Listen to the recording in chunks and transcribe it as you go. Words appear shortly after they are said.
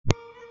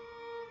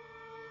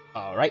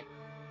Alright,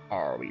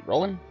 are we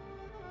rolling?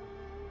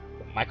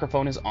 The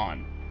microphone is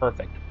on.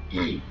 Perfect.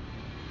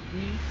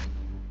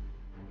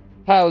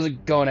 How's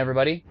it going,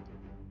 everybody?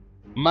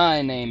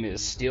 My name is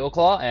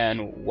Steelclaw,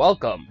 and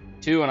welcome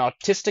to an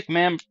Autistic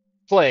Man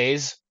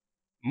Plays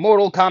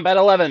Mortal Kombat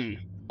 11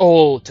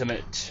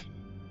 Ultimate.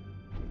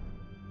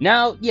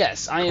 Now,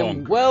 yes, I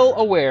am well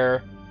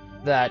aware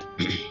that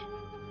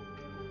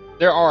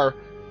there are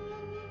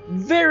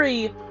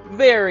very,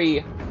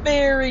 very,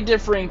 very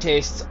differing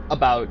tastes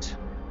about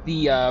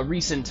the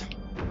recent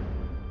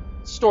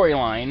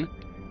storyline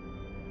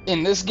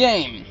in this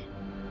game.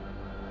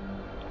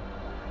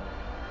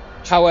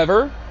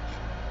 However,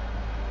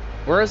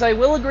 whereas I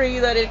will agree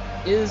that it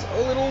is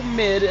a little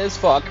mid as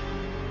fuck,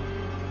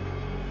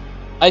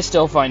 I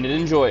still find it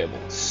enjoyable.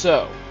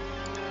 So,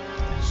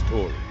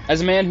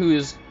 as a man who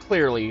is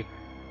clearly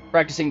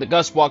practicing the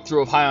Gus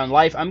walkthrough of High on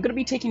Life, I'm going to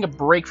be taking a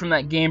break from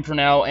that game for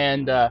now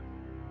and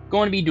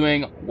going to be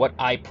doing what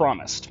I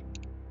promised.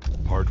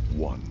 Part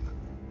 1,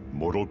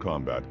 Mortal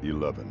Kombat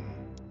 11,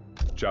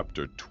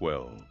 Chapter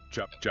 12,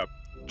 Chapter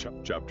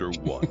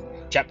 1.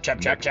 Chap.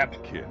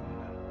 Kin.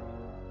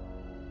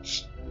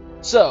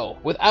 So,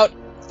 without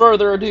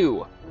further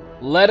ado,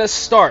 let us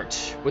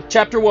start with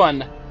Chapter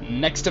 1,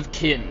 Next of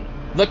Kin,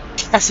 the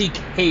Cassie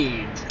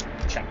Cage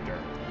chapter.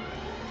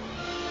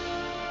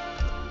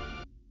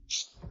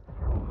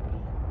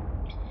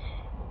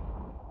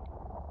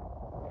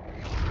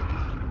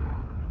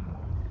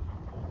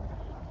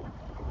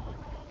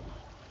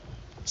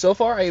 So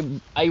far,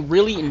 I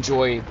really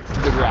enjoy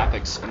the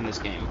graphics in this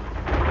game.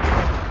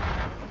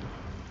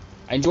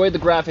 I enjoyed the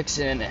graphics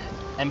in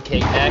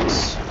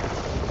MKX,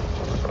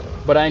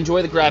 but I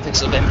enjoy the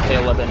graphics of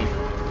MK11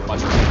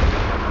 much more.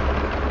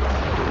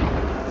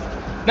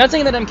 Not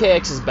saying that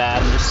MKX is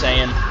bad, I'm just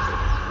saying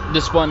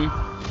this one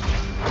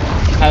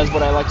has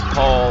what I like to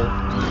call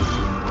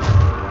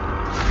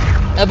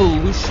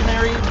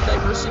evolutionary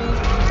diversity.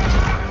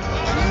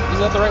 Is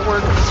that the right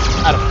word?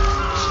 I don't know.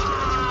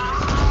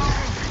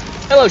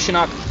 Hello,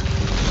 Shinnok.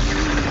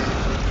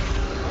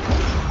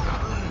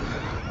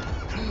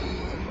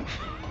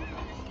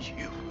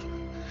 You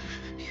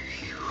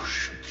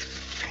should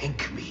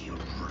thank me,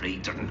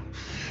 Raiden.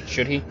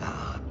 Should he?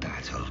 Our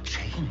battle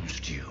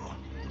changed you.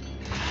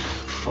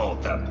 For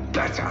the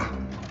better.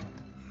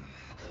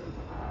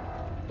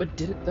 But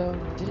did it though?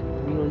 Did it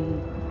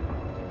really?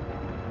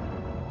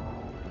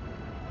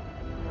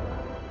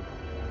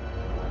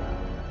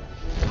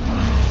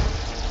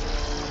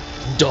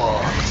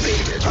 Dark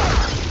Vader.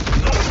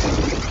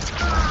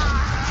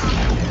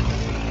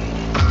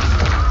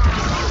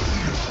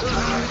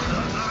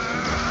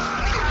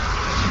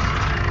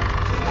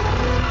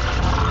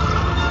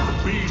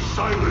 Be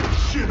silent,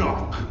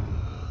 Shinnok.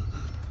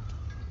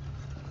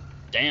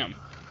 Damn.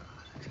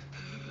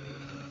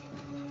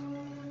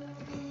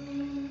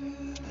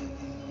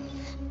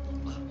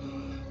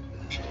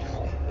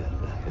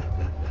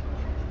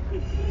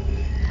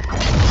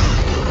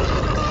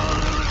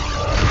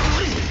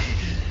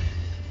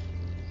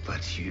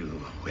 But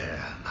you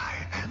wear my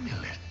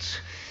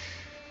amulet.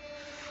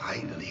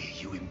 Finally,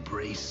 you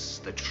embrace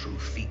the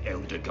truth the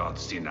Elder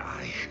Gods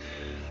deny.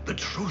 The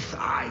truth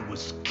I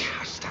was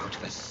cast out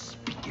for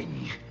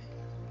speaking.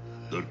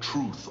 The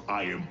truth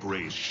I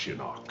embrace,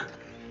 Shinnok,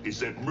 is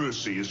that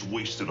mercy is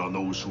wasted on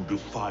those who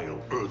defile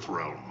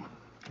Earthrealm.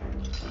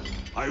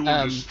 I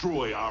will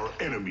destroy our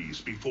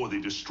enemies before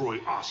they destroy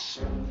us,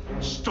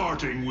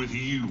 starting with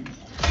you.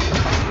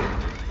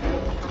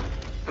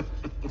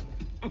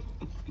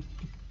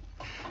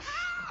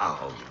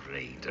 How,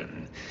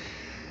 Raiden?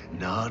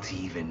 Not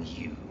even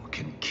you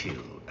can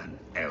kill an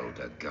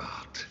Elder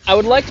God. I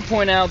would like to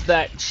point out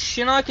that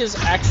Shinnok is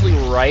actually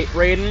right,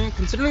 Raiden,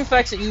 considering the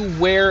fact that you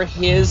wear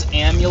his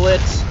amulet.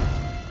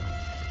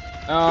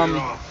 There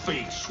are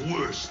fates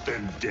worse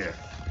than death.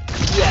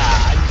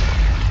 Yeah,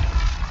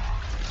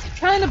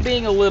 kind of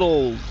being a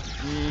little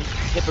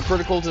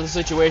hypocritical to the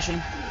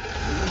situation.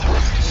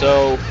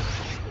 So,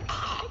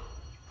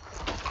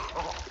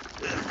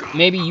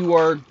 maybe you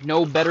are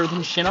no better than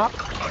Shinnok?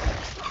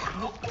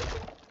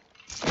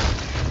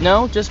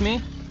 No, just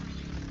me?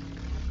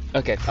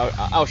 Okay,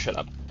 I'll shut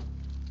up.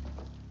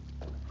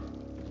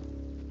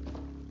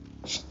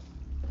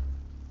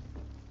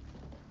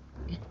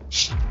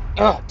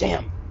 Oh,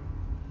 damn.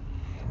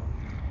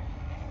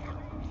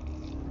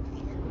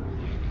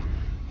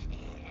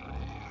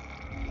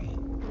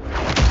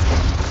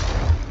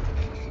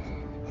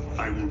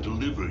 I will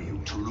deliver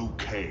you to Liu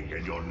Kang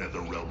and your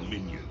Netherrealm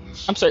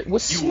minions. I'm sorry,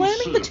 was You will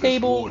slamming the serve as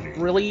table warning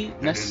really and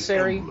an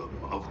necessary,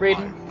 emblem of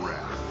Raiden? my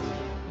wrath.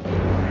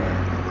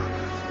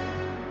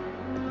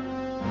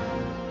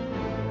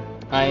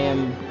 I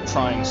am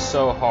trying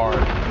so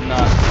hard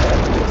not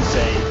to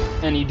say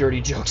any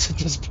dirty jokes at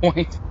this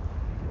point.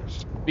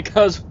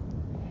 Because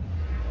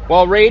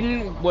while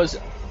Raiden was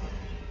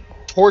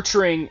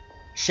torturing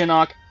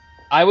Shinnok,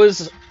 I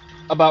was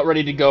about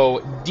ready to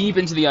go deep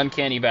into the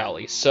uncanny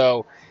valley.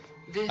 So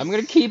I'm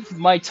gonna keep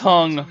my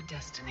tongue.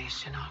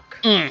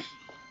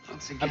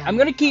 I'm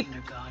gonna keep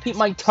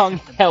my tongue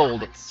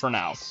held for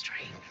now.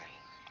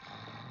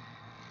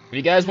 If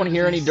you guys want to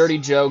hear any dirty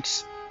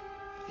jokes,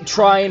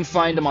 try and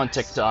find them on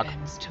TikTok,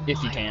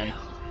 if you can.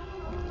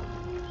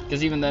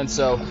 Because even then,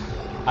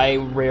 I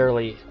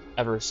rarely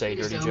ever say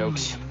dirty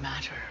jokes. Only a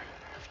matter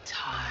of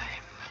time.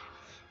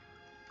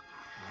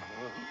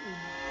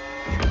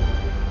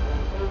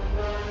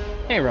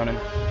 Hey, Ronan.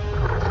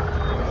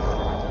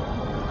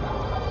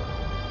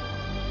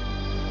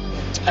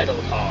 Title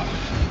card.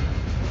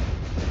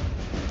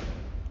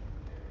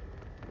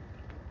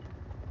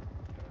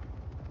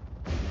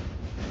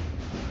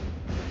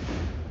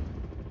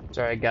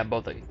 Sorry, I got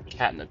both a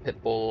cat and a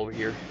pit bull over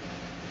here.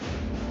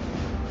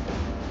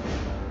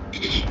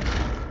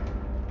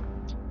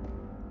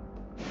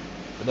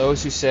 For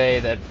those who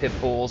say that pit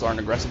bulls aren't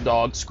aggressive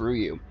dogs, screw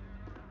you.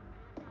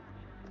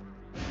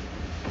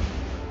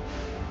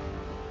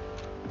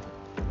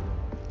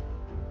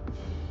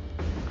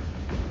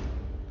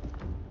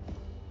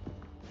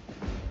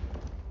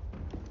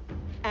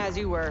 As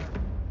you were.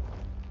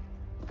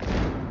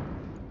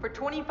 For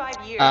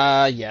 25 years,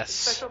 yes.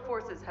 Special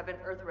Forces have been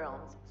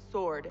Earthrealm's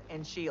sword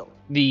and shield.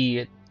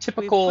 The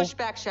typical... We've pushed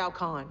back Shao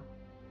Kahn,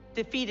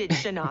 defeated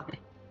Shinnok,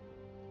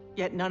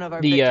 yet none of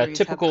our the victories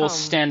typical have come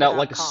stand out without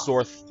like a cost.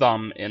 sore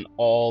thumb in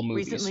all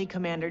movies. Recently,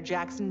 Commander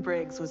Jackson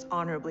Briggs was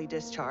honorably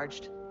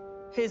discharged.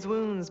 His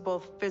wounds,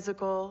 both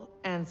physical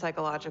and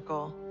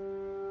psychological,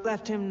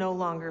 left him no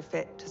longer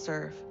fit to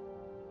serve.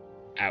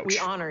 Ouch. We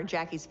honor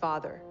Jackie's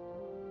father,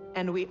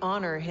 and we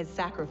honor his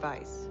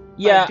sacrifice.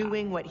 Yeah, by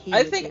doing what he I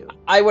would think do.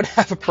 I would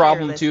have a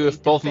problem too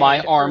if both my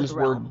defend arms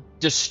were Earthrealm.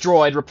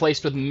 destroyed,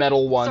 replaced with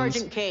metal ones,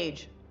 Sergeant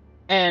Cage,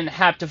 and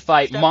have to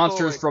fight Step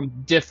monsters forward.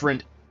 from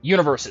different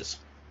universes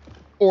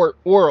or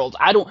worlds.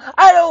 I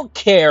don't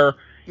care.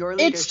 your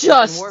It's leadership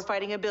just and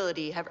warfighting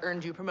ability have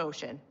earned you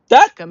promotion.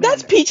 that's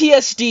Commander.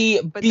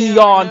 PTSD But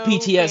beyond there are no family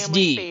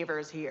PTSD.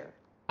 favors here.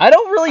 I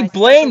don't really By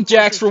blame Special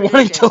Jax for Forces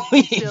wanting to tradition, you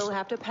leave. still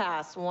have to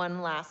pass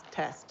one last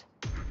test.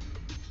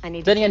 I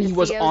need Then to again, see he the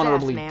was CO's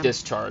honorably ass, ma'am.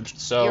 discharged,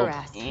 so Your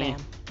ass, ma'am.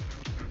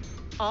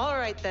 All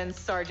right then,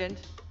 Sergeant.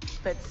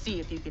 Let's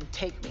see if you can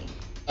take me.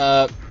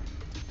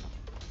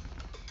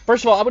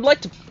 First of all, I would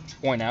like to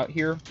point out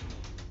here.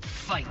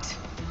 Fight.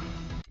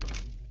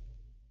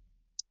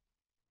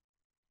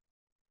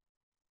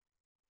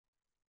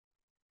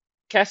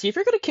 Cassie, if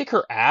you're gonna kick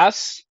her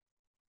ass,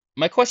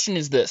 my question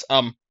is this,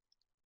 oh,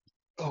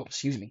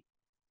 excuse me.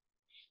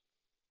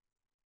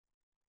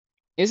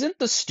 Isn't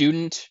the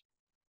student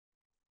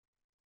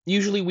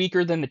usually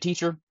weaker than the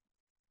teacher?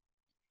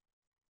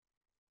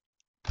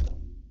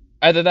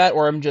 Either that,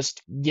 or I'm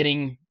just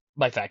getting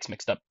my facts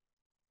mixed up.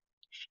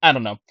 I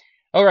don't know.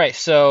 Alright,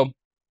 so...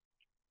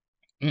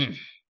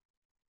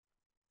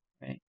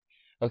 Right.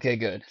 Okay,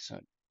 good.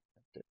 So...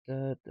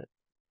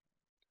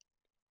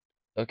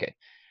 Okay.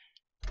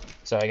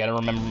 So I gotta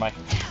remember my...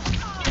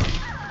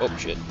 Oh,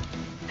 shit.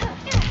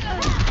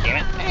 Damn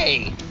it.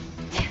 Hey!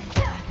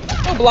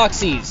 No block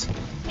C's.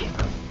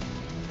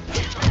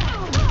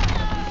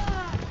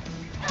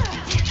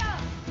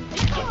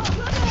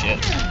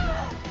 Shit.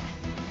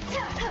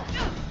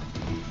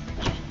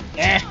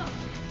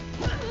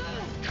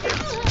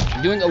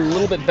 I'm doing a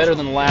little bit better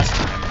than last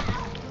time.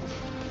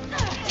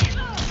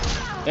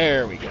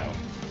 There we go.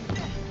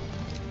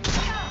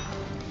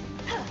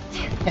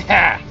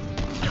 Haha!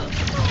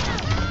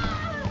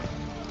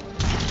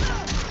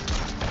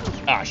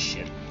 Ah,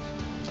 shit.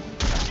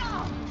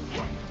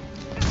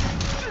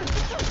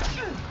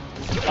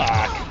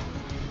 Fuck.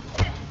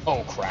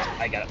 Oh, crap.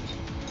 I got it.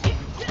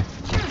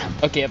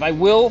 Okay, if I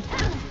will...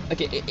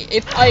 Okay,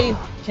 if I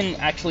can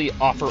actually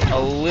offer a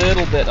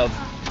little bit of...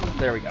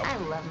 There we go. I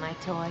love my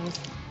toys.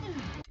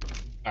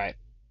 Alright.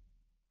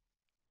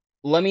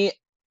 Let me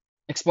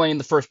explain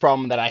the first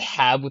problem that I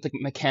have with the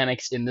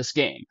mechanics in this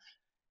game.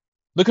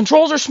 The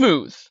controls are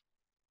smooth.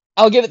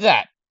 I'll give it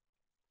that.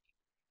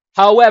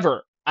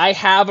 However, I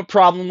have a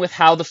problem with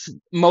how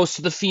most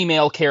of the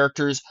female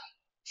characters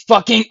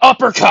fucking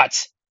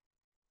uppercut.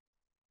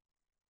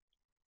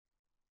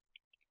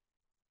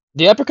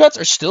 The uppercuts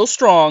are still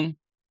strong,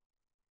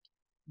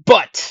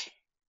 but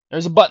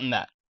there's a but in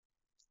that.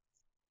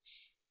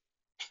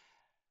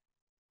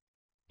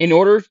 In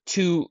order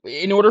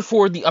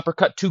for the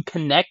uppercut to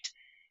connect,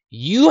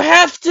 you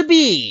have to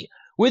be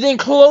within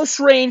close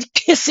range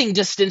kissing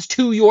distance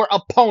to your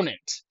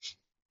opponent.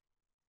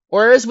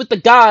 Whereas with the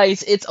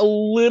guys, it's a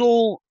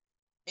little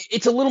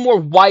more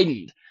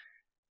widened.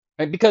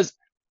 Right? Because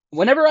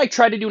whenever I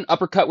try to do an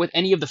uppercut with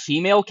any of the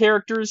female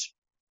characters,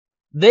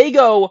 they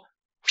go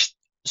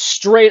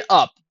straight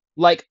up,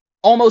 like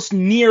almost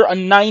near a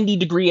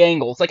 90-degree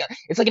angle. It's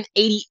like an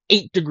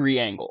 88-degree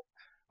angle.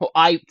 Well,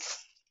 I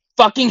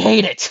fucking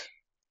hate it.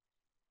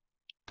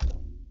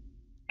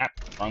 Ah,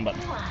 wrong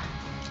button.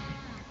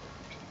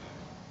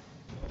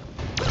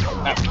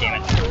 Ah,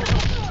 damn it.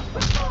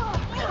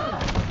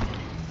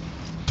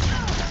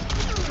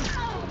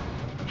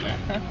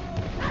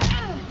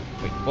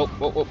 Wait,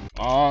 whoa.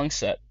 Wrong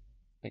set.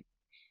 Wait.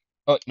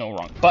 Oh, no,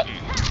 wrong button.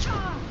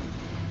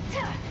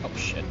 Oh,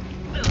 shit.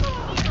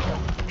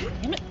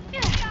 Damn it.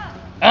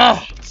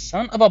 Ah,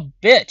 son of a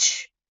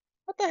bitch.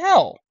 What the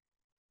hell?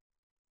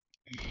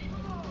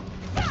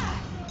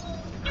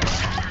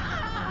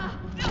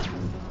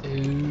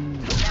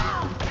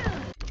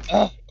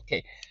 Oh,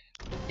 okay.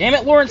 Damn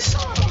it, Lawrence!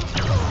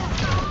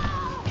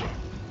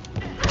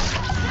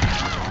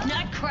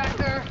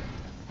 Nutcracker.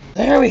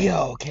 There we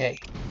go, okay.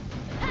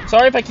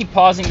 Sorry if I keep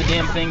pausing the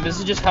damn thing, this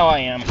is just how I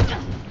am.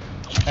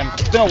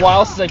 It's been a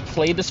while since I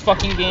played this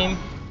fucking game.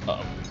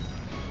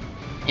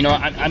 You know,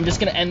 I'm just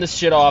gonna end this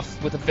shit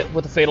off with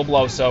a fatal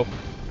blow, so...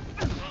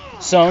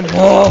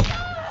 no!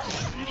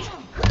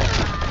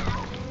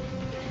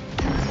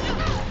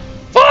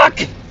 Fuck!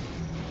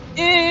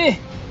 I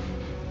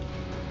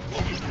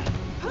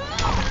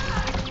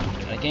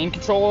gain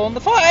control on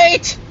the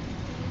fight!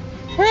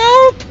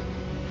 Help!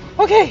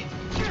 Okay.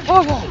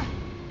 Oh god.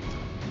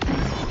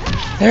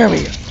 There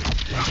we go.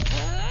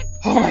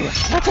 Oh my god.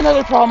 That's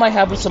another problem I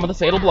have with some of the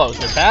fatal blows.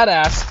 They're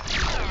badass,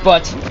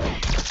 but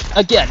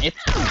again, it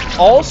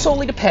all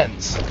solely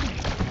depends.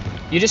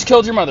 You just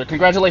killed your mother.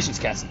 Congratulations,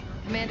 Cassie.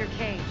 Commander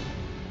Cage,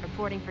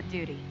 reporting for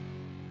duty.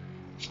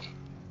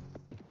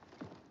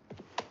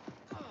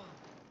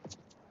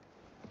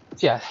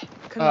 Yeah.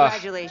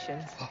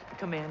 Congratulations,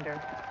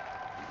 Commander.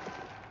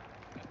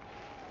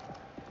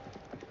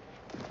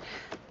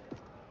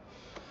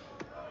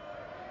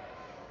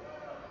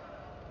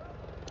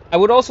 I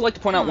would also like to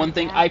point out one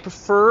thing. I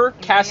prefer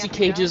Cassie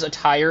Cage's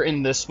attire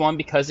in this one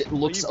because it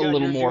looks a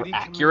little more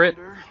accurate.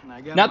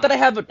 Not that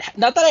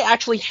I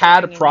actually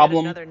had a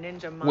problem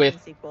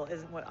with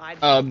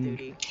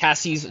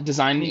Cassie's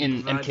design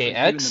in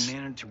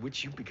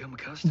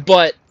MKX,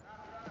 but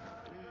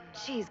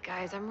Jeez,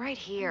 guys, I'm right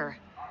here.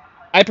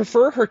 I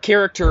prefer her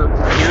character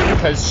here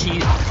because she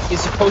is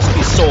supposed to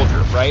be a soldier,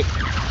 right?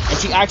 And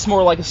she acts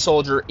more like a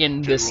soldier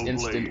in this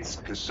instance,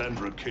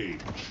 Cassandra Cage,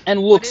 and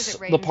looks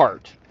the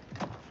part.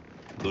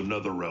 the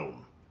Netherrealm.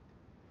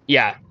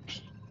 Yeah.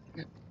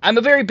 I'm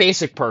a very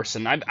basic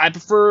person. I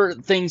prefer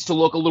things to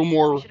look a little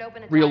more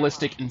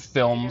realistic in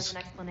films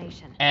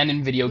and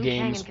in video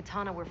games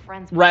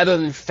rather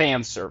than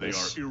fan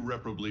service.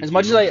 As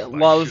much as I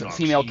love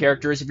female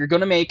characters, if you're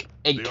going to make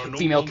a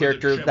female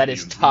character that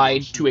is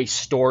tied to a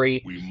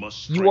story,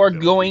 you are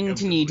going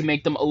to need to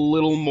make them a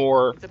little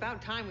more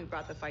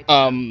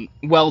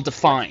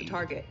well-defined.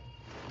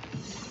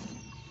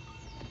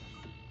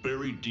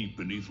 Buried deep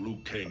beneath Liu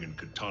Kang and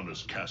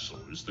Katana's castle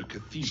is the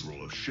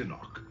Cathedral of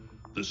Shinnok,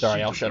 the Sorry,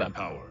 seat I'll of shut their up.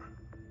 power.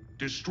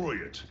 Destroy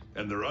it,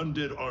 and their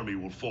undead army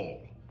will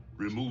fall,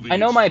 removing I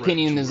know its my threat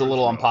opinion to is a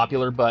little Earthrealm.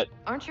 unpopular, but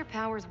Aren't your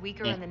powers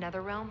weaker in the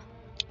Netherrealm?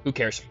 who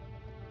cares?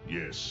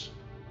 Yes,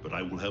 but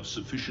I will have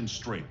sufficient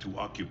strength to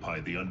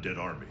occupy the undead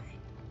army.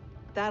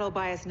 That'll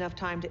buy us enough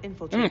time to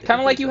infiltrate. Kind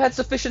of like you had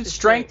sufficient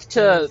strength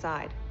to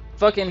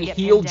fucking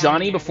heal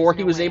Johnny before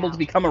he was able to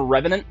become a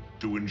revenant.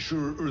 To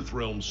ensure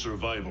Earthrealm's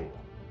survival,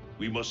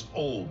 we must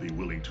all be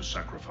willing to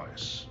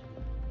sacrifice.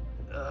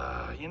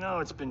 You know,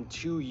 it's been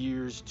 2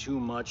 years too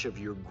much of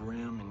your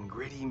grim and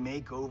gritty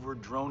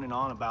makeover droning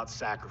on about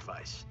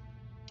sacrifice.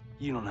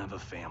 You don't have a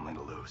family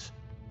to lose.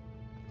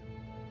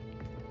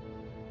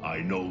 I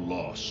know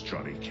loss,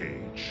 Johnny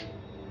Cage.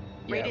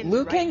 Yeah, Raiden's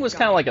Liu Kang right, was Johnny.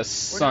 kind of like a We're not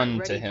son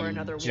ready to for him,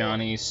 another war.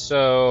 Johnny,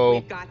 so...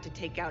 We've got to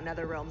take out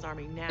Netherrealm's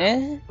army now,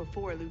 Eh?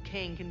 before Liu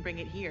Kang can bring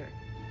it here.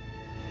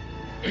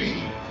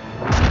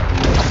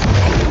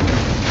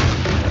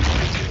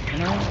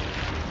 No?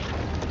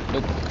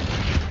 Nope.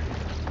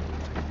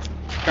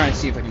 Trying to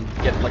see if I can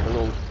get like a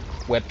little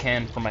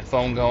webcam from my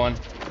phone going.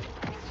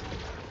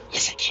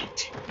 Yes, I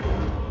can't.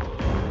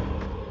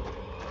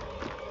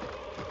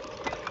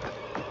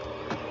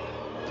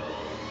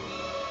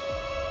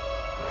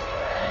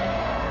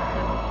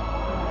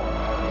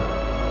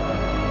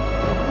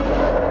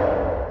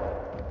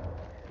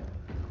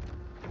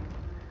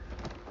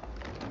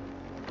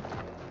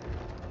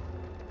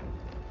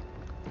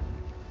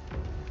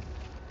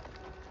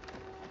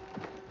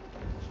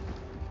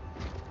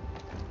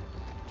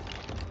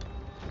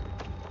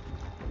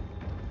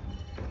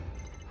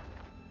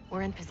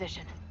 We're in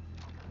position.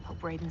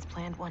 Hope Raiden's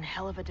planned one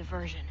hell of a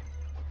diversion.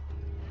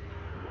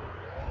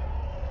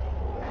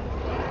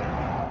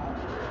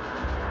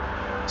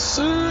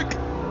 Sick!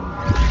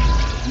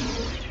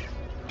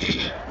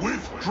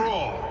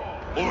 Withdraw,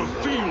 or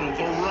feel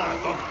the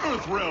wrath of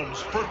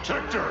Earthrealm's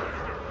protector!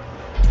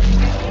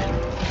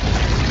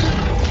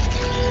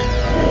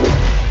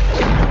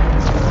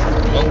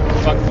 Oh,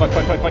 fuck.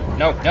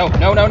 No.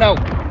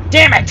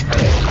 Damn it!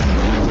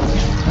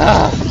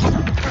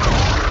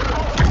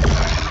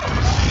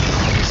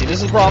 See, this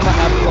is the problem I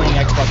have playing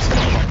Xbox on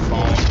my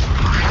phone.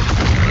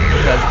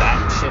 Because that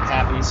shit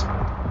happens.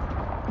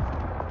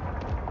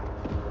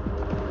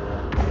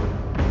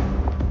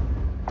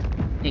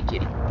 Hey,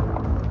 kitty.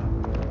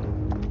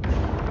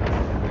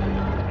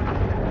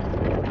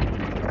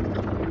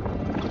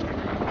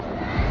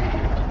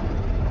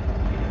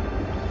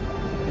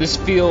 This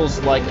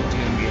feels like a Doom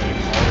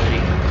game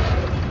already.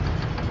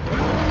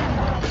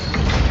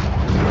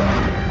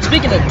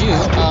 Speaking of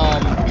Doom,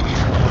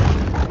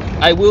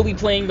 I will be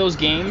playing those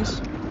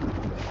games.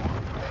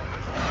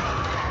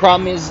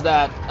 Problem is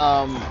that,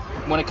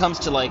 when it comes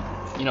to like,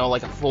 you know,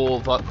 like a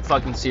full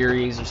fucking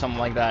series or something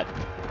like that,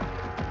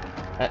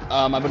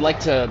 I would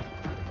like to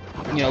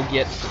you know,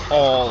 get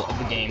all of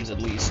the games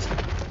at least.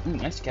 Ooh,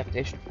 nice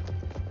decapitation.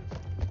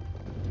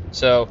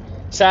 So,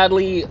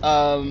 sadly,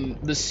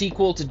 the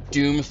sequel to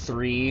Doom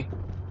 3,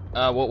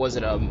 what was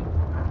it,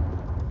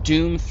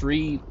 Doom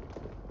 3...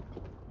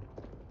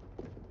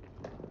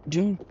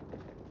 Doom?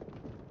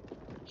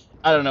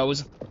 I don't know,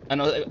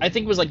 I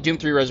think it was like Doom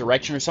 3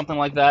 Resurrection or something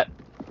like that.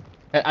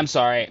 I'm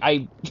sorry,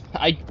 I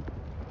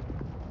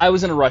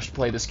was in a rush to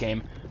play this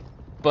game.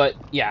 But,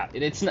 yeah,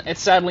 it's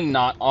sadly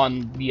not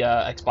on the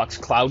Xbox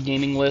Cloud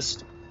Gaming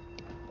list.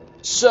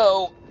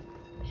 So,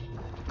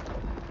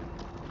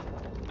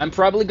 I'm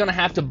probably going to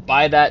have to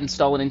buy that,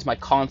 install it into my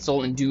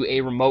console, and do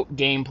a remote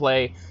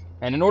gameplay.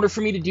 And in order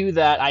for me to do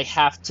that, I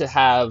have to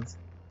have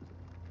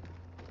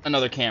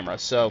another camera.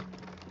 So,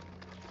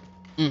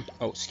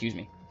 oh, excuse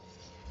me.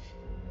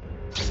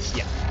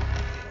 Yeah.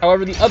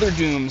 However, the other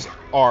Dooms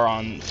are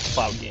on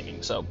Cloud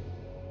Gaming, so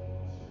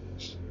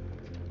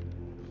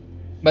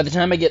by the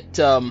time I get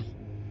the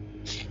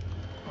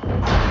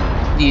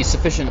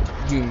sufficient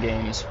Doom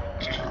games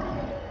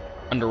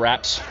under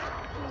wraps,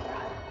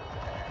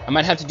 I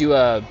might have to do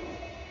a,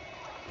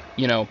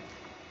 you know,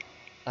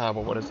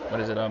 what is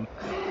it, a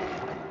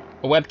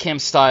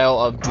webcam style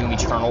of Doom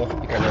Eternal,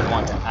 because I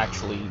want to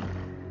actually,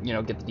 you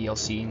know, get the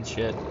DLC and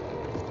shit.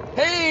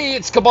 Hey,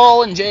 it's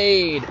Cabal and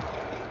Jade!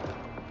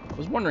 I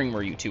was wondering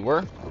where you two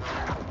were.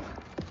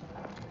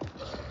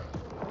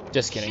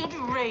 Just kidding. Should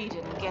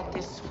Raiden get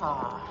this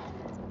far,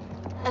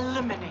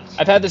 eliminate.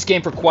 I've had this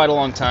game for quite a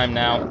long time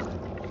now,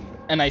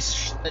 and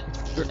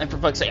and for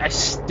fuck's sake, I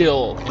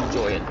still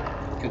enjoy it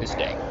to this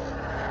day.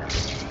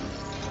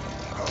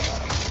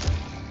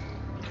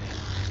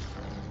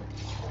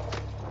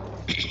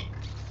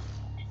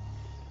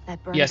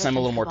 Yes, I'm a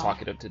little more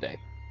talkative today.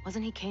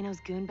 Wasn't he Kano's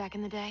goon back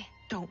in the day?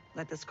 Don't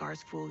let the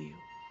scars fool you.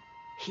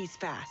 He's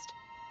fast.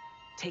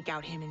 Take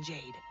out him and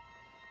Jade.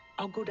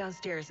 I'll go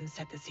downstairs and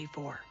set the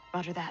C4.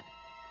 Roger that.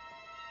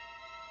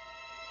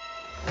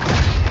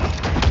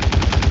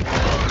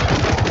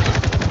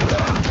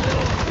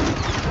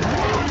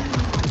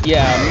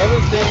 Yeah,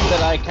 another thing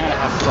that I kind of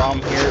have a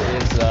problem here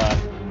is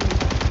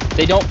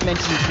they don't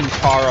mention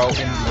Kintaro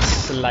in the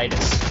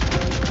slightest,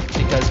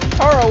 because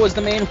Kintaro was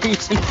the main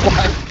reason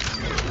why.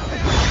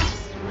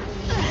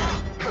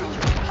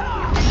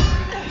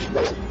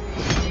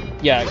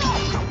 Yeah,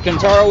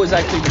 Kintaro was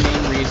actually the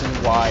main reason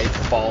why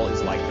Cabal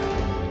is like that.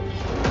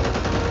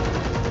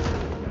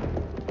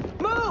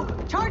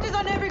 Move! Charges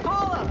on every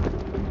column!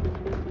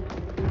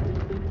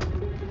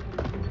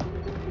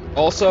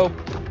 Also,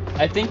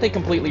 I think they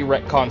completely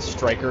retconned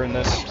Striker in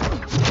this.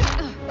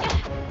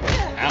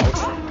 Ouch.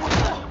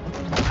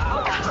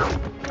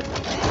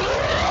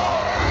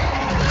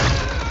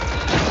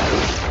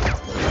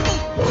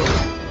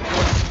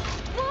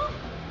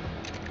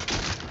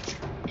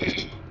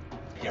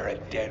 You're a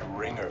dead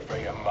ringer for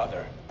your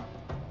mother.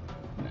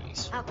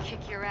 Nice. I'll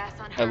kick your ass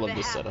on I her love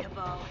this behalf, setup.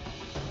 Cabal.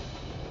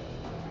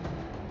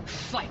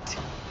 Fight.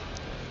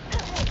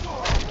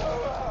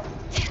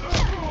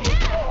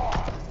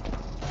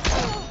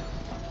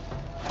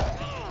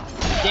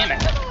 Damn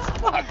it.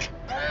 Fuck.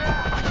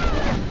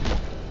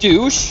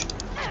 Douche.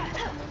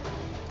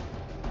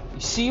 You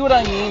see what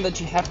I mean?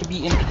 That you have to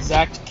be in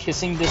exact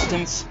kissing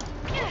distance?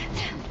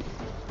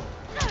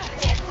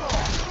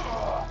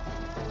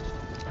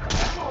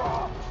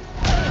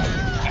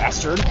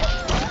 Bastard.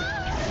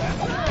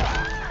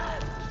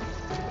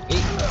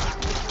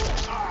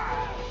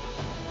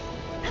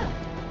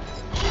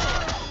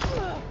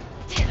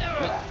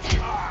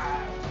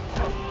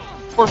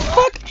 For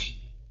fuck.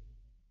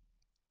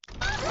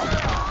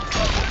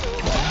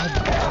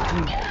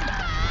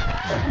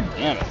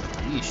 Damn it.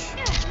 Yeesh.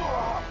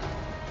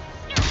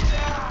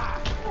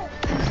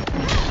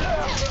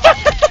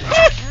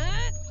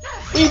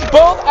 We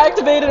both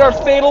activated our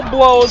fatal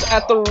blows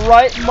at the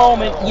right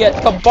moment,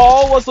 yet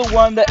Cabal was the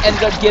one that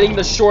ended up getting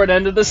the short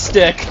end of the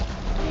stick.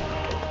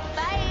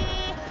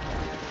 Bye.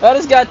 That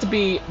has got to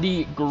be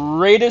the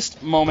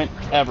greatest moment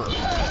ever.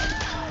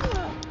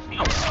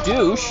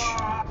 Douche.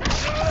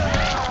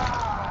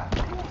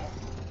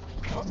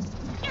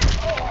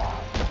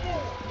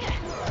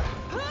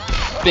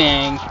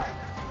 Bang.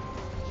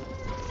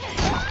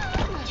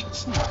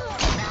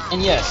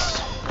 And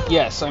yes,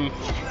 I'm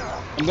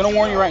gonna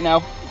warn you right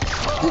now.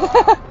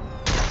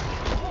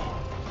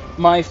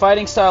 My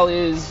fighting style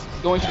is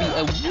going to be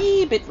a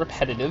wee bit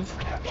repetitive,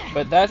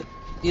 but that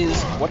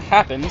is what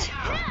happens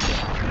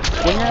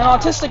when you're an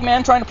autistic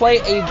man trying to play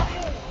a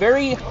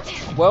very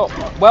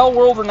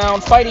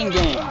world-renowned fighting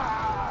game.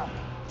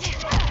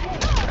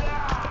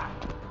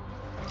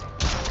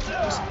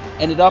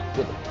 Ended up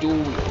with a dual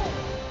wield.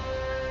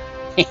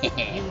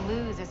 You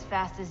lose as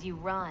fast as you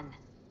run.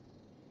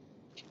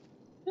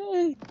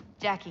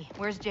 Jackie,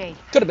 where's Jade?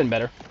 Could have been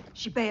better.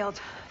 She bailed.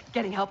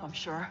 Getting help, I'm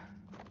sure.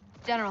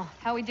 General,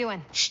 how we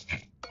doing?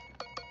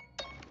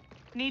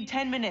 Need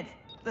 10 minutes.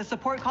 The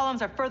support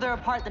columns are further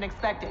apart than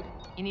expected.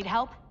 You need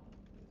help?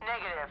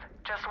 Negative.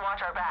 Just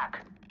watch our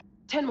back.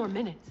 10 more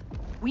minutes.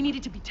 We need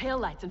it to be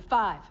taillights in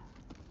 5.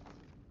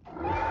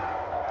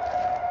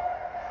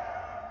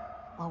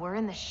 Well, we're in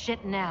in the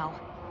shit now.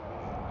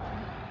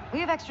 We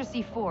have extra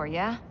C4,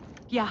 yeah?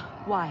 Yeah,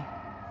 why?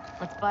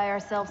 Let's buy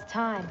ourselves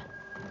time.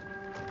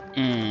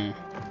 Damn,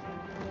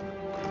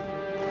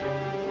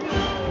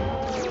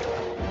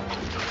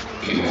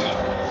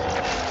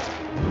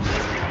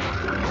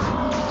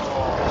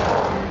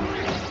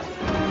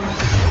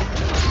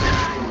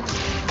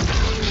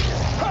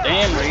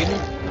 Raiden.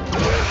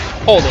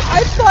 Hold it.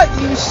 I thought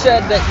you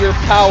said that your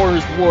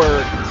powers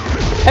were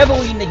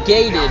heavily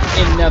negated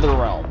in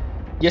Netherrealm.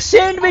 You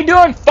seem to be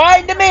doing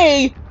fine to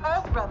me!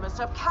 Earthrealmers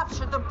have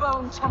captured the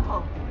Bone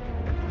Temple.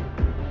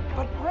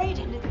 But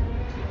Raiden...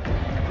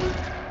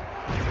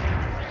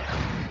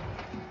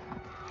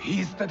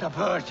 He's the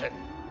diversion.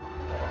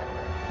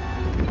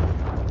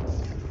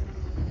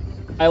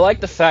 I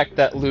like the fact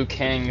that Liu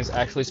Kang is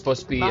actually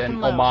supposed to be Lock an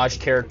and load. homage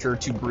character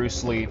to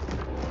Bruce Lee.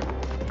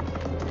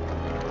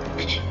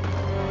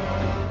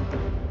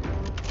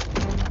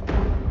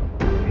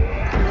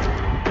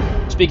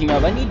 Speaking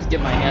of, I need to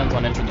get my hands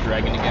on Enter the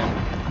Dragon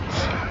again.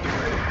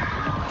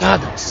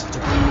 God, that's such a...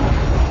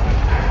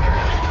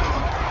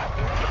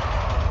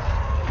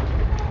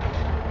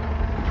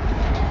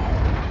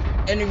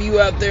 Any of you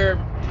out there,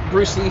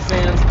 Bruce Lee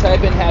fans,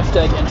 type in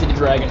hashtag Enter the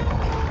Dragon.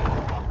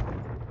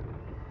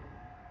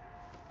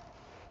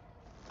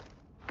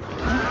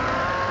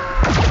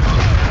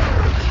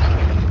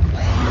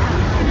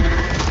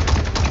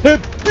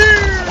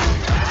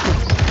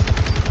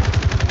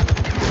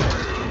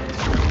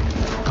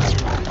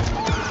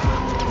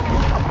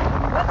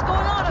 What's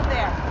going on up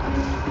there?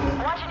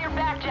 Watching your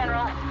back,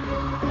 General.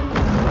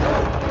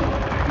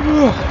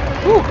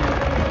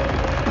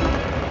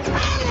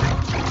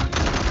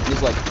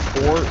 It's like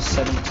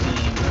 4:17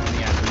 in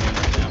the afternoon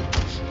right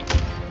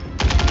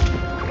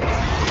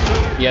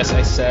now. Yes,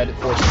 I said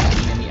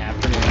 4:17 in the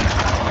afternoon,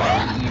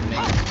 not in the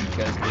evening,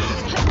 because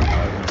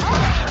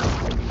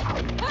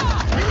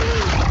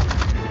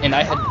and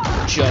I had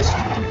just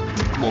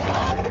woken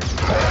up.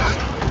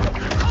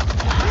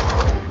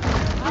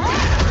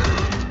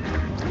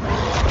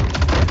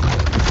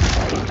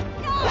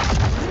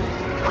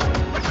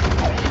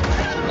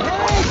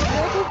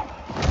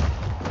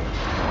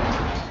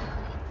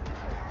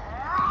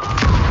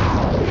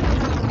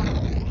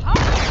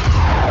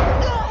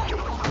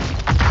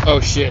 Oh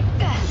shit.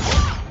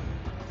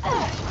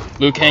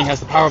 Liu Kang has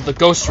the power of the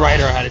Ghost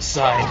Rider at his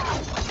side.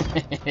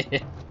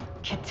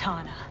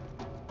 Katana,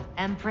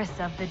 Empress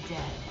of the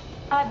Dead.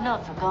 I've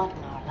not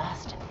forgotten our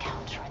last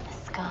encounter in the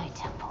Sky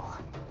Temple.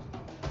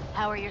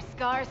 How are your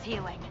scars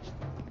healing?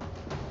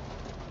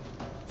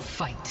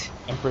 Fight.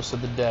 Empress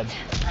of the Dead.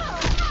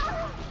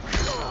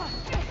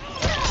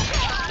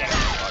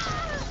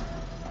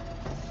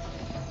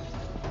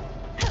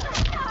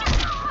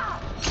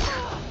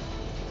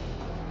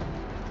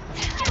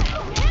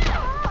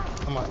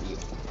 Come on, you.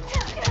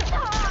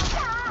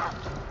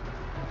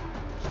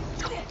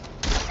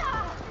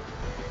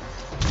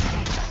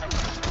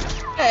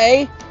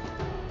 Hey!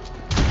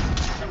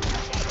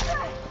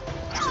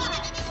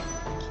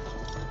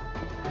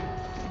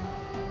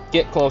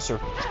 Get closer.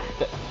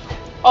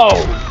 Oh,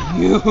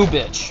 you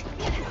bitch.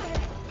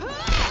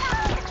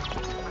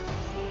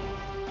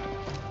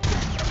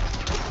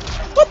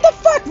 What the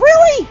fuck,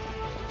 really?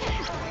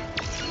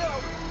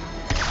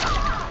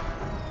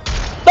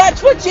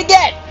 That's what you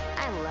get!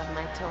 I love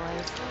my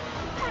toys.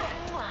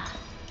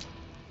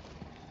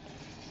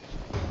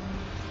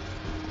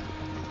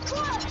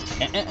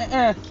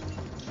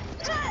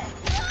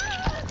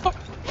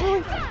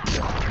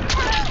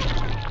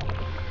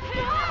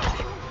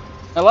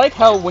 I like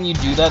how when you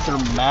do that, their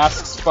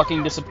masks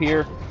fucking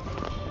disappear.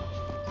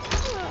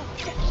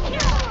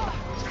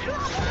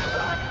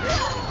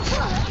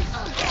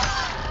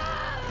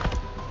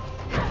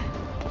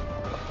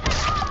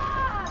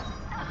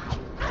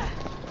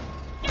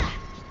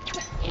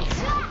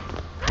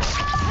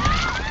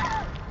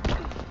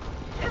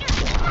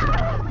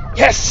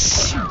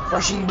 Yes!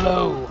 Crushing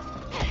blow.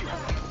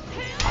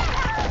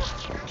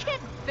 Get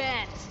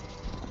bent.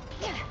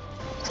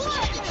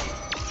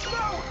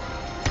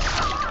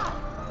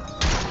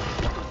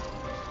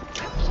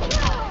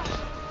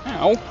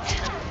 Ow.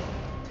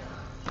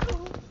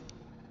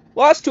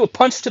 Lost to a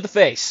punch to the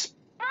face.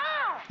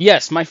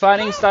 Yes, my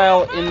fighting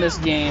style in this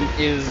game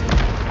is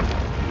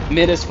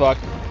mid as fuck.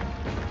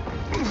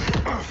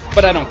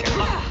 But I don't care.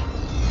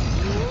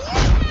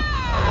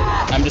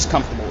 I'm just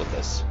comfortable with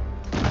this.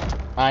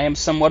 I am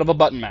somewhat of a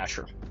button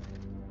masher.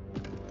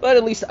 But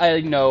at least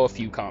I know a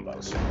few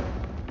combos.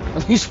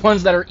 At least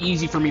ones that are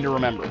easy for me to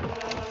remember.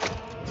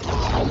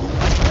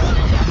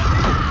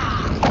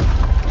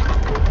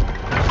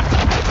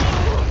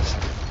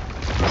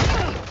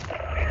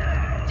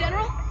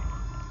 General?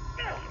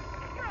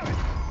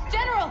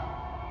 General!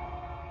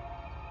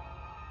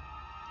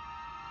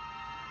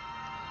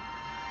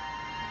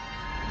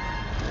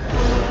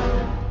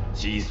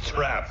 She's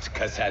trapped,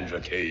 Cassandra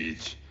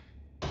Cage.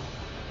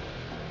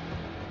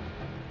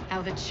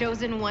 How the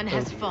Chosen One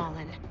has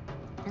fallen.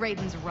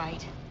 Raiden's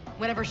right.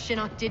 Whatever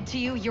Shinnok did to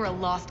you, you're a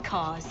lost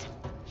cause.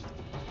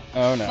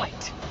 Oh no.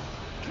 Fight.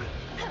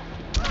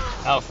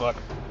 Oh fuck.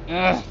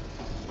 Ugh.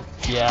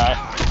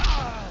 Yeah,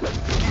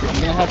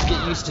 I'm gonna have to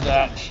get used to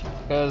that,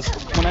 because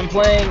when I'm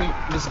playing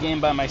this game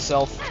by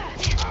myself,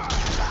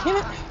 damn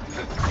it.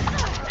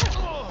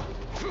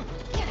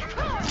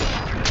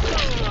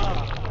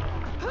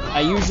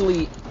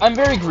 I'm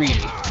very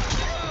greedy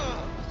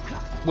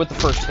with the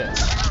first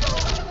hits.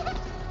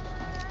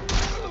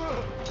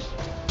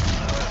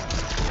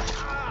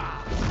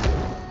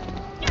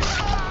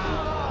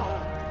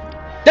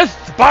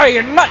 Death by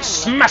a nut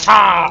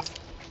smasher!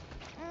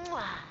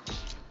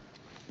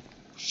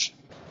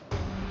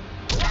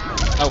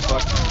 Oh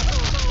fuck.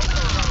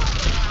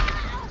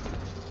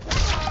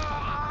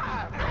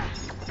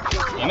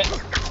 Damn it.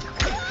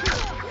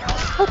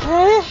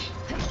 Okay.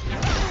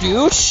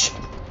 Douche.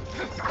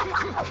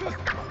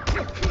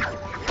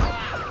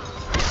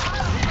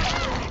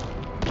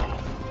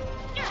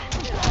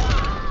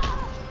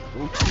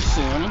 Ooh, too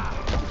soon.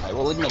 I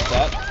will admit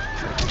that.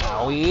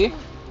 Owie.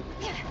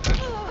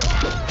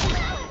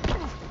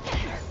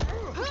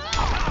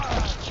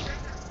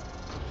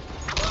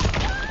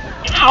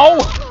 Ow!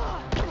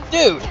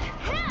 Dude!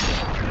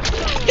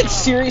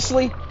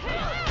 Seriously?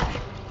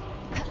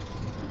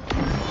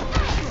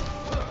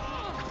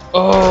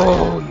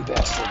 Oh, you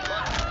bastard.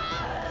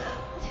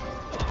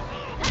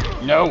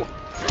 No.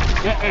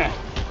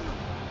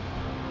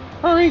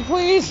 Hurry,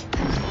 please.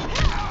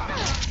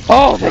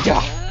 Oh, thank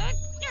God.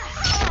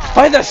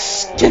 By the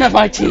skin of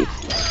my teeth.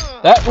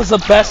 That was the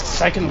best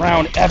second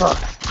round ever.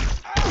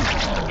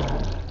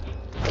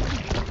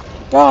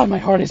 God, my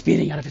heart is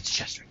beating out of its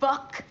chest.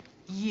 Fuck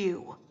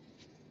you.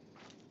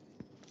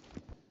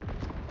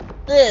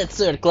 It's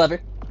sort of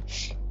clever.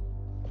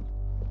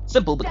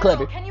 Simple but General,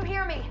 clever. can you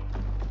hear me?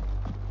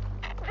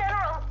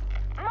 General!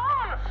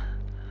 Mom!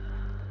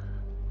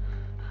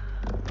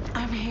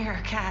 I'm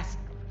here, Cass.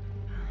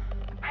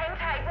 Hang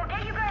tight, we'll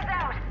get you guys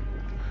out.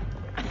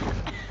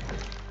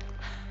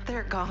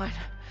 They're gone.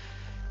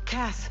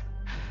 Cass.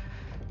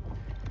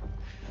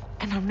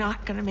 And I'm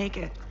not gonna make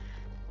it.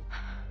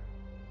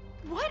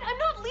 What? I'm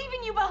not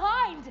leaving you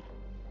behind!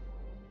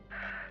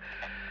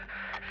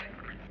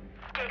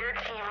 Get your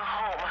team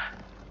home.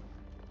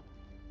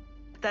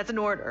 That's an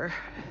order.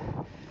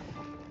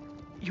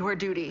 Your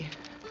duty.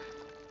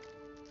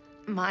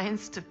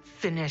 Mine's to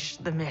finish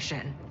the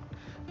mission.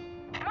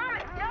 Mom,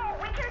 no,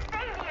 we can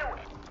save you.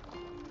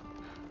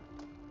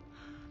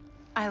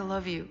 I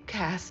love you,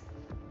 Cass.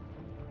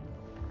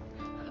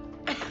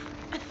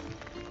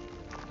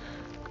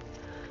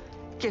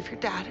 Give your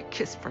dad a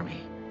kiss for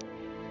me.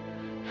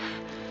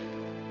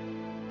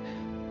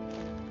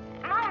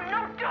 Mom,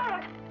 no,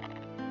 don't.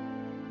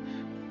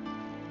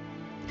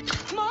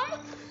 Mom?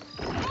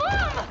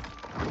 Mom!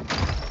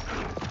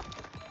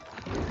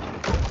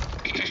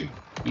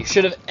 You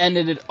should have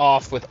ended it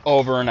off with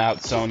over and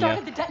out, She Sonya.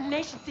 started the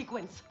detonation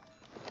sequence.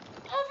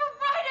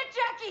 Override it,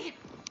 Jackie!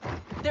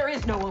 There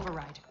is no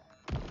override.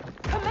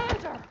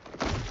 Commander!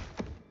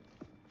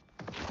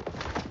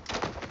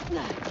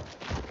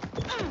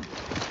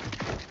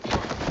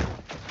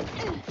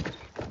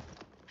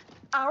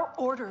 Our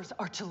orders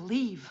are to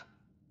leave.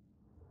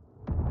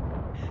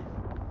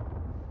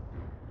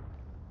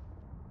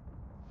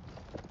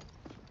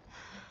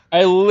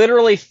 I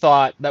literally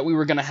thought that we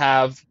were gonna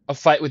have a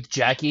fight with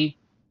Jackie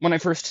when I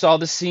first saw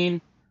this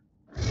scene.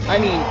 I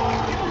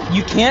mean,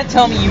 you can't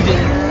tell me you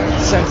didn't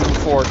sense it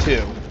before,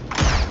 too.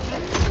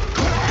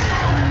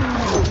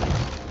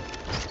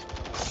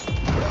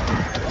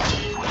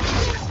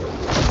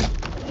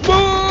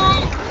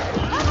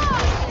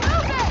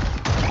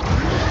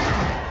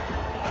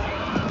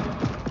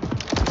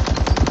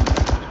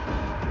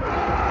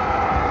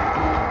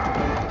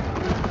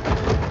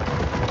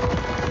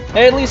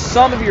 Hey, at least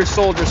some of your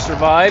soldiers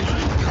survived.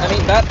 I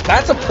mean,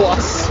 that's a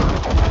plus.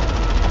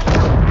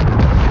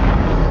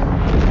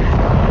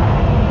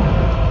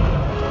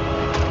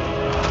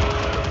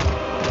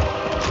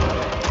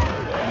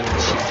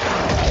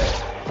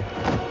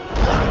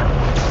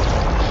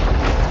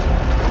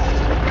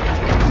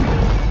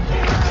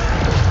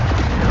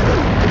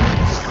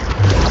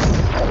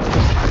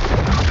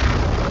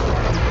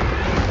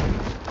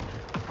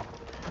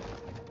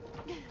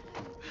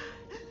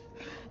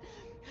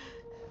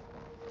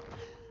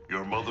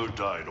 Your mother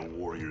died a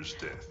warrior's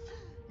death.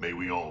 May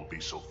we all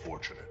be so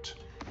fortunate.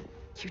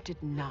 You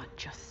did not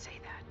just say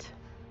that.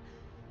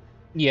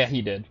 Yeah,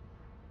 he did.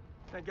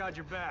 Thank God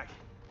you're back.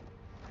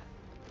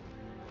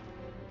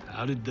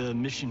 How did the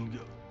mission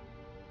go?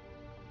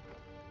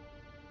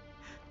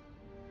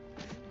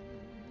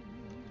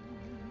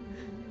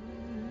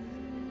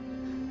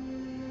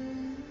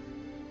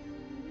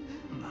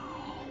 No.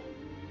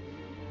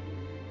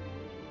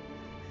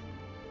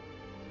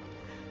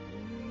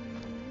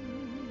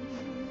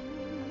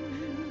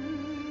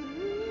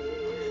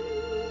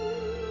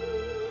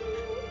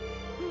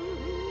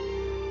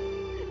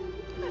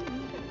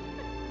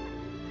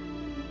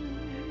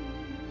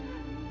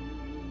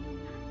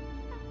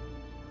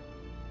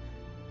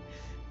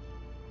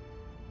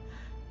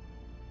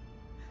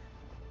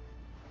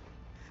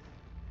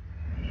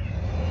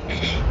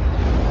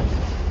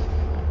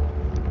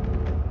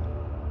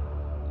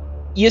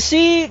 You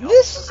see,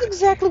 this is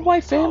exactly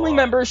why family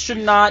members should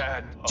not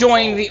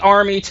join the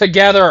army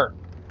together.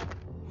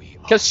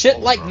 Because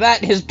shit like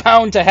that is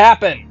bound to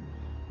happen.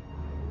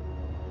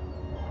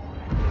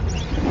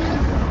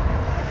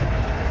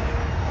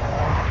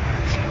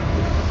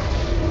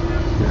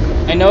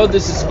 I know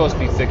this is supposed to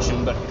be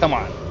fiction, but come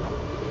on.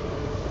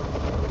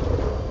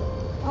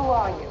 Who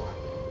are you?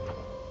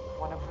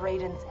 One of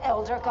Raiden's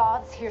elder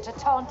gods here to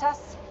taunt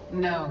us?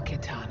 No,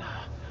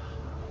 Kitana.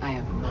 I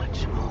am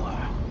much more.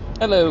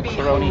 Hello,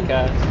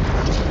 Kronika.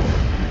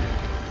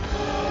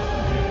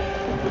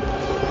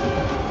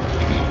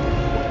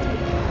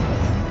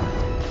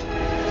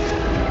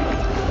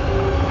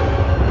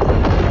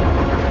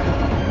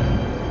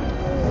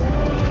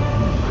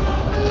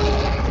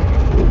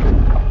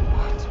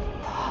 What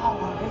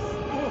power is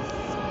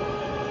this?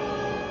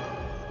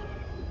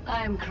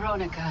 I am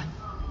Kronika,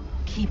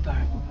 keeper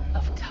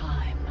of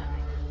time.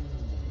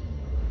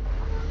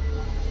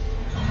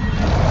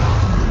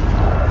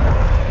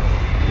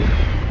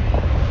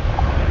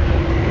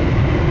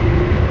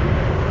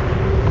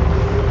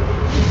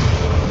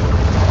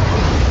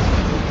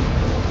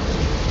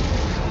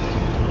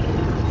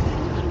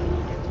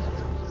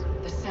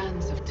 The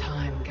sands of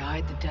time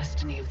guide the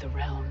destiny of the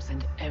realms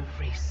and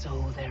every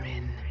soul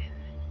therein.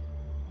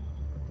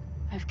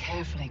 I've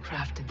carefully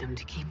crafted them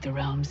to keep the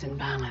realms in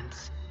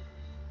balance.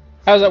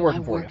 How's that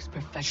working My for you? work's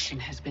perfection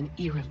has been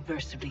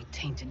irreversibly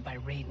tainted by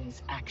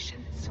Raiden's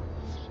actions.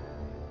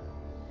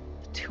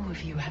 The two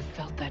of you have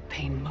felt that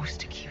pain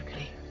most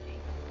acutely.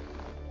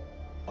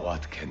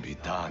 What can be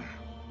done?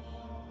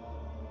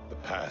 The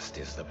past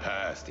is the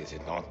past, is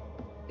it not?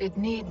 It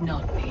need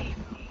not be.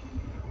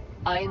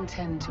 I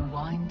intend to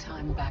wind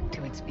time back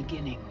to its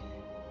beginning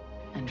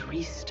and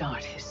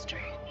restart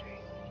history.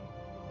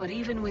 But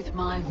even with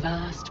my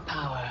vast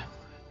power,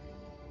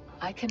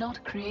 I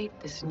cannot create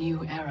this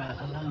new era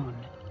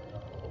alone.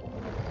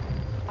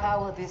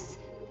 How will this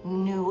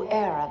new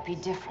era be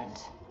different?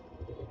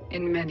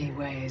 In many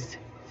ways.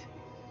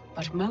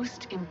 But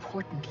most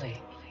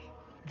importantly,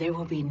 there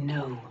will be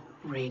no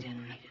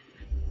Raiden.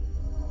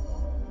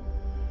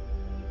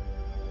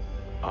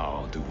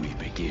 How do we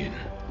begin?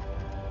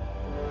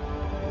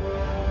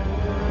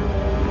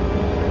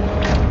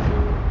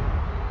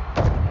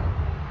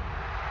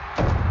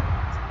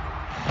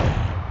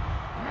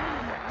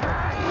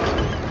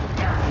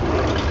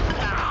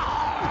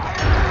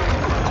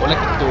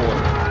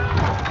 Collector.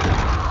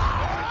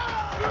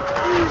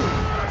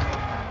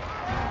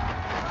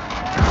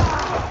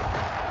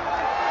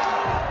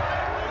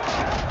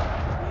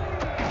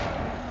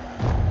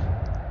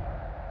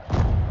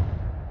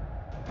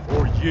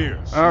 For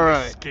years, All you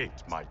right.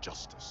 escaped my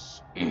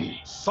justice.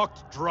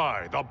 Sucked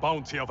dry the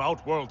bounty of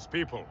Outworld's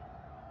people.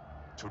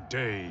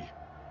 Today,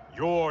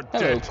 your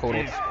Hello, debt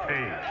Kotal. is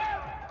paid.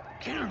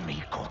 Kill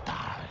me,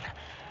 Kotal,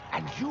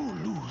 and you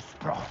lose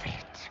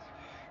profit.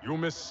 You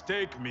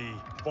mistake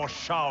me for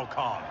Shao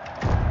Kahn.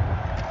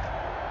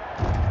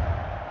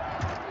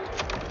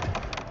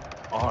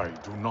 I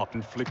do not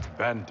inflict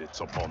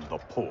bandits upon the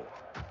poor.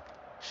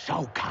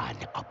 Shao Kahn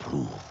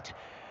approved.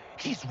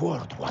 His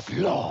word was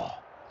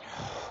law.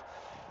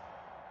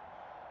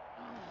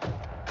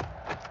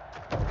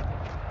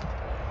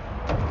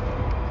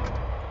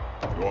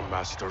 Your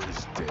master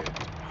is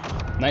dead.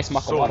 Nice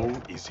So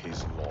Makawado. is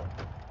his law.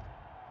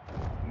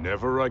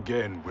 Never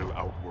again will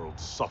Outworld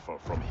suffer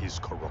from his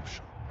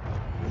corruption.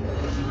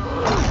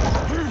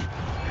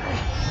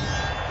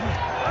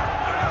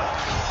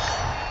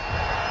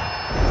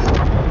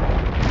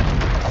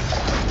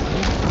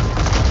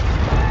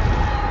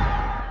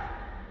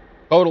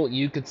 Total,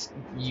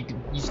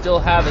 you still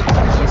have it.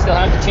 You still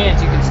have the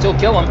chance. You can still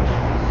kill him.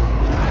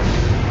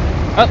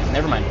 Oh,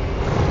 never mind.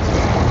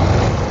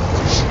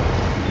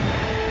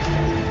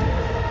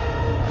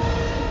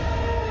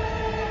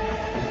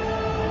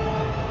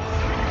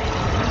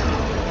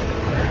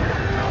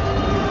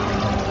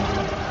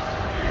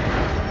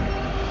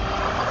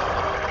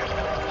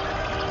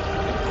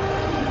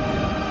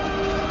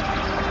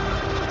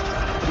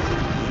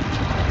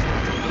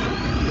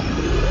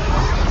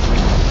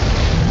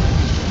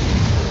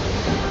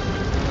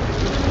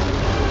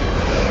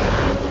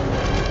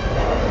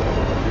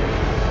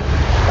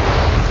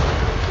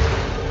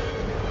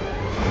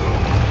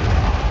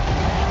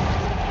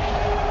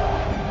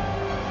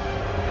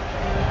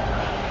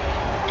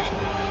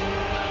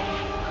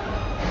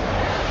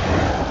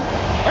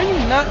 Are you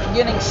not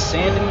getting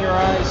sand in your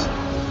eyes?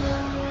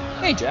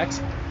 Hey,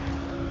 Jax.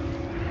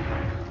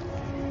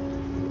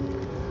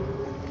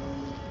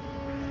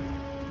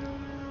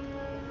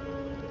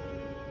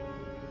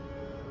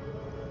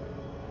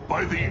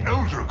 By the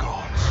Elder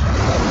Gods.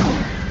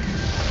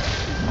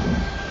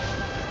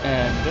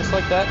 And just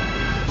like that,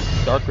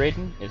 Dark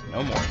Raiden is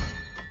no more.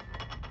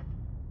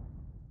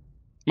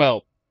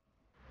 Well,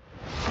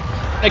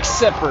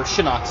 except for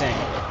Shinnok's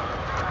anger.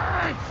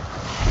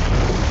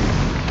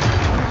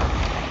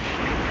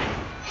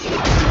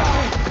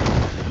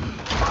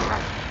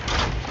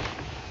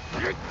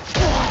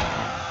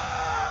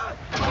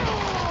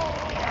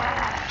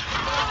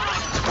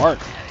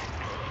 Smart.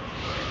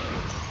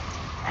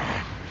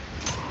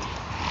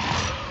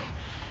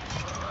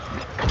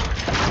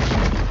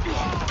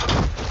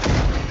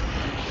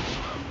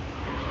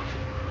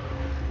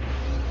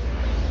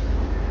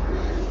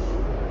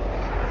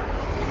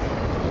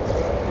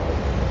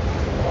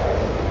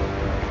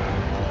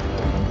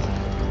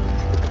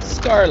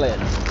 Scarlet.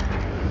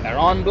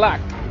 Baron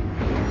Black.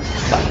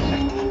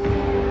 Scarlet.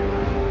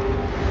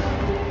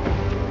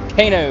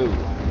 Kano.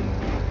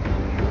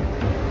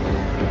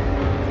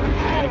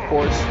 And of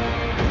course,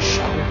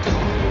 Shao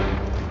Kahn.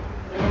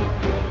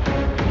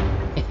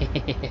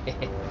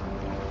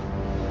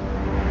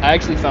 I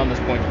actually found this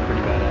point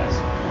pretty badass.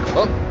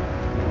 Oh,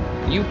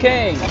 Liu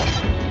Kang,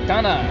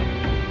 Kana,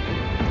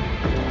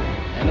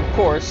 and of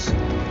course,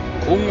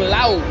 Kung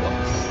Lao.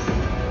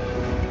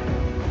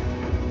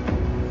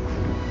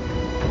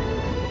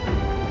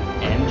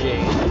 And Jade,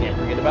 can't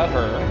forget about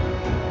her.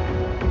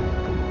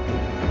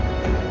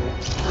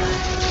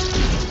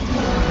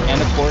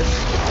 And of course,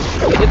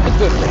 we get the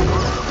good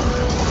one.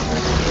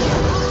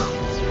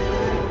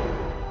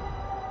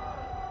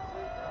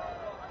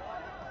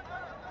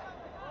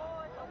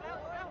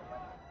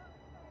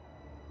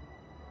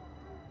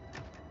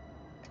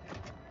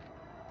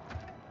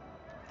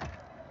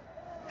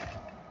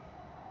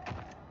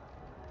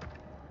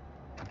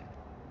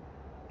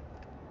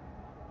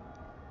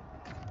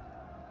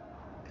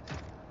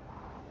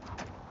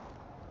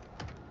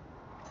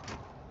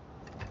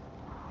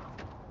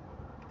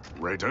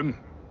 Raiden?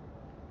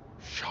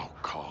 Shao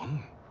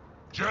Kahn?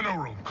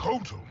 General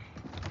Kotal.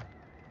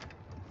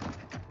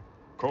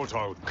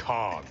 Kotal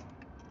Kahn.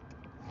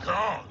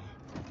 Khan,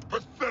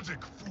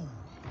 pathetic fool.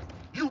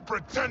 You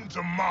pretend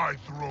to my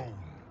throne.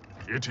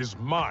 It is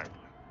mine,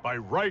 by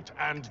right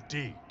and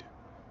deed.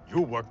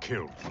 You were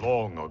killed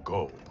long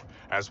ago,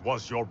 as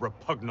was your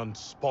repugnant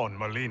spawn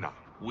Melina.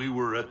 We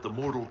were at the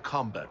Mortal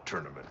Kombat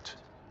tournament.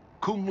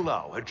 Kung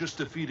Lao had just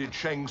defeated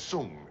Shang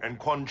Tsung and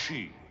Quan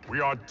Chi. We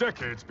are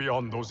decades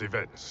beyond those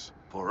events.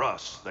 For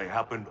us, they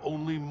happened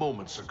only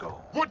moments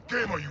ago. What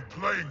game are you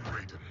playing,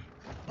 Raiden?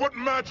 What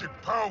magic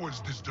powers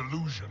this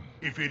delusion?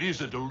 If it is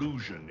a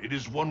delusion, it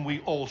is one we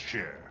all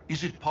share.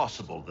 Is it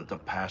possible that the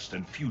past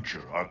and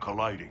future are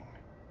colliding?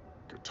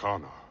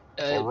 Kitana,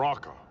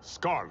 Baraka,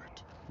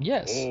 Scarlet.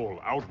 Yes. All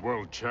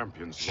Outworld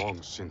champions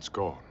long since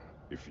gone.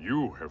 If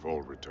you have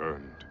all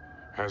returned,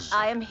 has...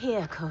 I am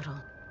here,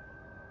 Kotal.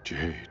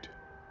 Jade.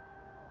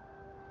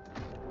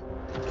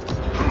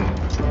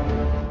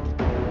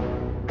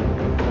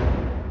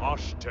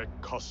 Autistic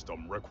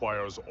custom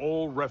requires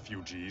all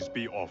refugees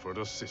be offered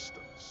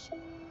assistance.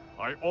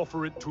 I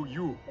offer it to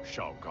you,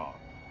 Shao Kahn.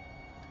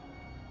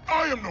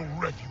 I am no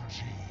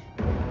refugee.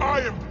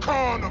 I am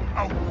Khan of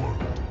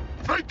Outworld.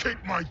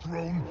 Vacate my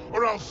throne,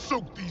 or I'll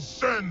soak these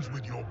sands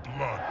with your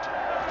blood.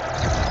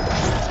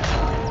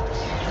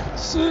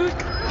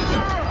 Sick.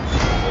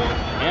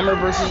 Hammer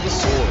versus the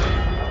sword.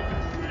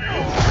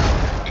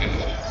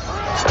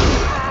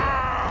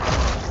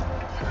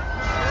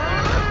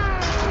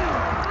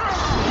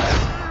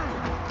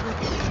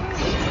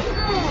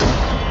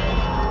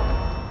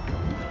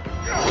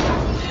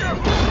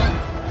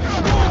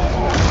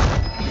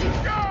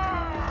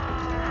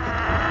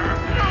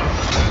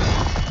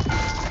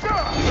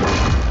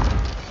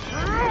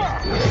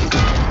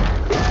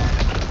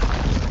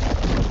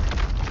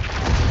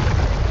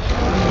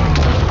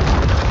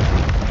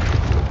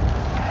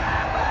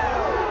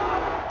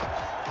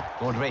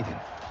 Lord Raiden,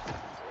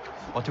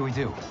 what do we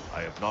do?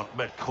 I have not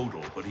met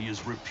Kotal, but he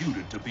is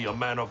reputed to be a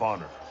man of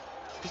honor.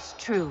 It's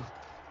true.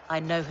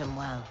 I know him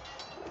well.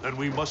 Then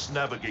we must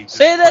navigate this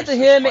Say that to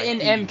crisis him by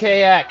in aiding-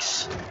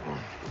 MKX.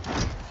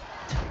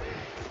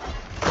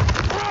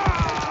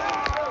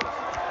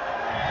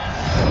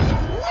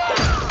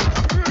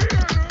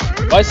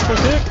 Bicycle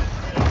kick.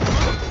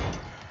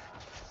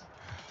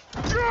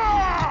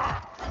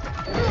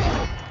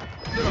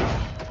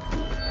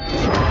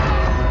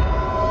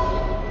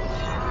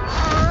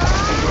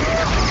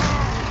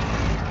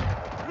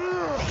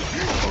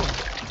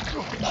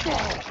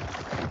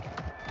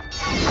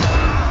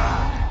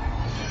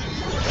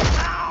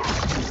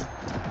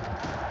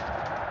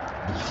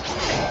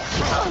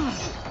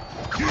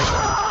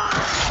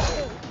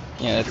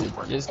 Yeah, that's it.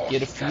 Just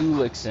get a few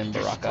licks in,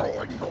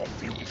 Baraka.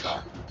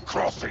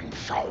 Crossing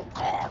Shao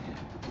Kahn.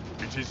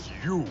 It is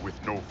you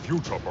with no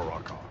future,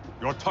 Baraka.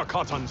 Your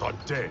Takatans are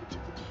dead.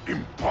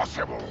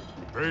 Impossible.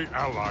 They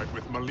allied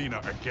with Melina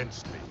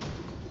against me.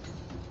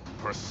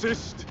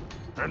 Persist,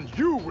 and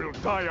you will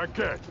die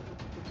again.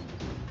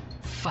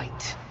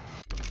 Fight.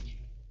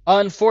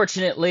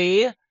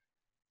 Unfortunately,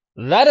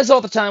 that is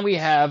all the time we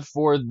have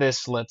for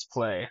this Let's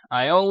Play.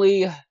 I'm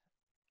only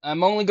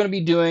going to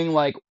be doing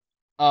like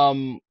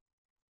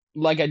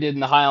I did in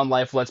the High on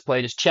Life Let's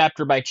Play, just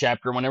chapter by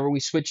chapter. Whenever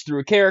we switch through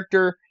a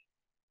character,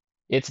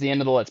 it's the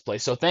end of the Let's Play.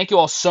 So thank you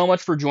all so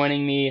much for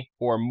joining me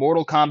for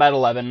Mortal Kombat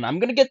 11. I'm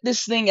going to get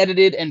this thing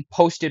edited and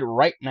posted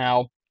right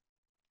now.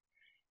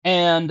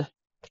 And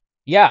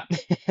yeah,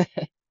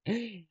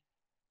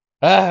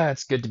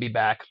 it's good to be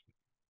back.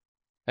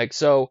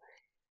 So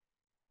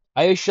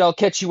I shall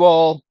catch you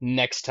all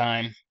next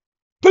time.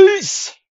 Peace!